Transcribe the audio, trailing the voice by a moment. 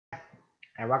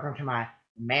and welcome to my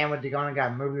Man with the Golden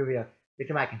Gun movie review. This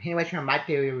is my continuation of my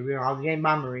theory reviewing all the James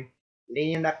Bond movie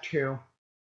leading up to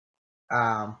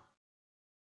um,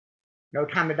 No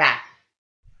Time to Die.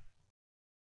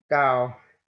 So,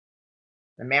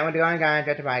 The Man with the Golden Gun,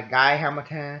 directed by Guy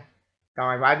Hamilton,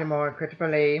 starring Roger Moore and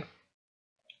Christopher Lee,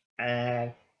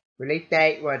 and release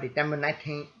date was December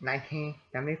 19,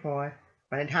 1974.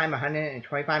 Running time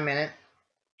 125 minutes.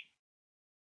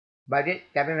 Budget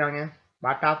 $7 million.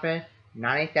 Box office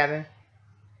 $97.6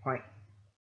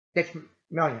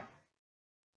 million.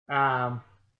 I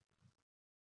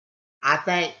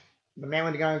think The Man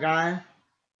with the Golden Gun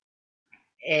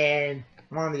is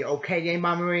one of the okay James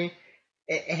Bond movies.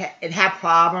 It had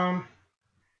problems.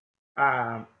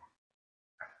 Probably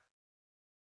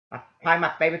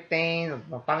my favorite thing,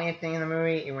 the funniest thing in the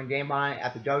movie is when James Bond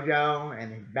at the dojo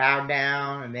and he bowed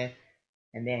down and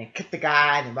then kicked the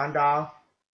guy and runned off.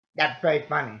 That's very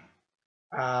funny.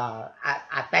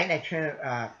 I think they should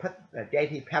put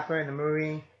J.T. Pepper in the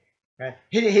movie.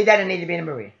 He doesn't need to be in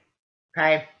the movie.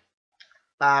 Okay.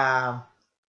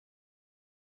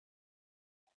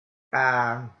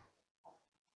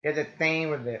 There's a thing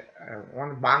with the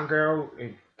one Bond girl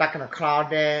is stuck in a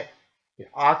closet. It's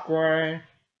awkward.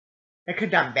 They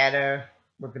could have done better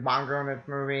with the Bond girl in this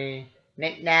movie.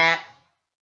 Nick Nat.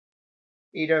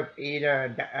 Either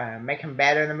make him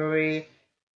better in the movie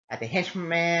as the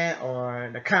henchman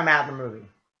or to come out of the movie.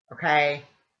 Okay?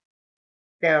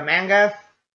 Still, Mangas,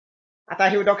 I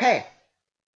thought he was okay.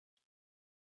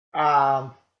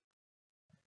 So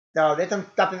there's some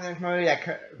stuff in this movie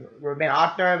that would have been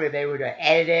altered if they would have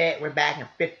edited it, went back and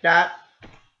fixed up.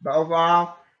 But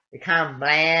overall, it's kind of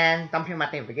bland. Some people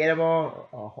might think forgettable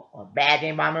or bad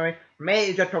James Bond movie. For me,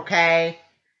 it's just okay.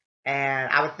 And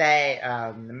I would say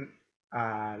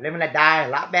Live and Let Die a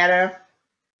lot better.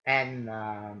 And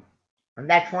the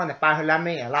next one, The Fire Who Loved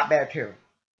Me, a lot better too.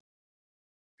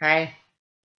 Okay?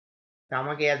 So I'm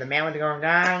going to give The Man with the Golden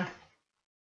Gun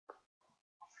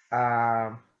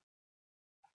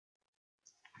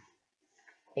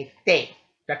a state.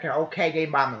 That's an okay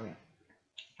James Bond movie.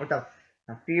 With a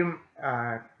few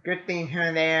good things here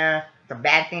and there, some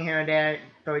bad things here and there.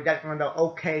 So it's just one of the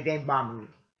okay James Bond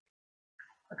movies.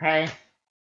 Okay?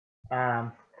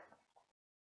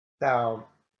 So,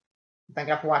 thank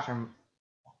you for watching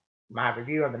my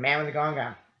review of The Man with the Golden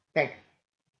Gun. Thanks.